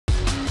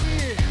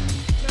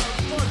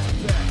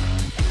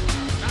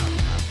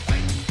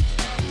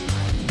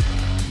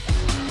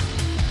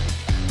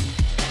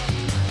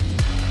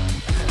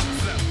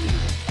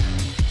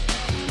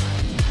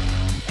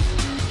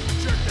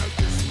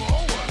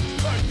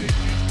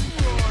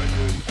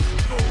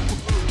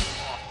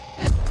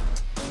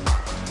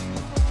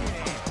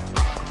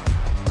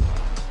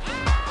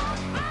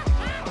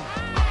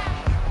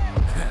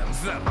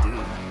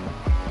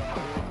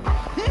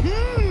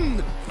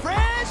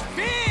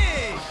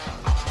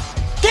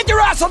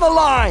on the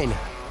line!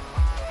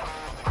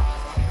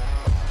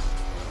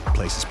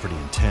 Place is pretty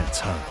intense,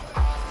 huh?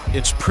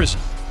 It's prison.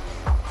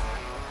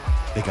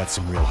 They got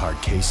some real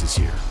hard cases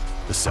here.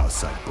 The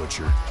Southside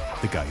Butcher,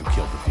 the guy who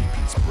killed the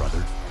VP's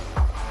brother.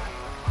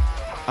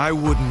 I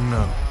wouldn't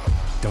know.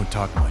 Don't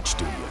talk much,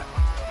 do you?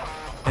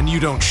 And you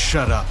don't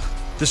shut up.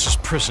 This is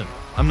prison.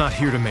 I'm not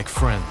here to make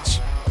friends.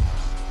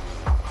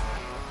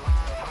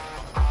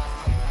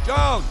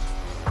 Jones,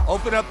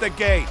 open up the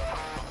gate.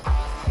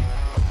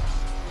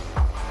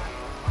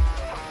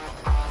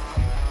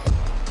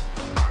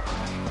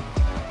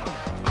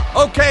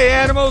 Okay,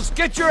 animals,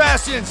 get your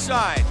ass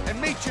inside and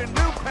meet your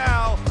new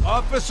pal,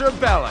 Officer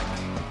Bellick.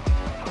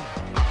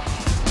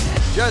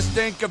 Just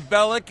think of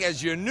Bellick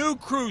as your new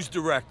cruise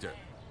director.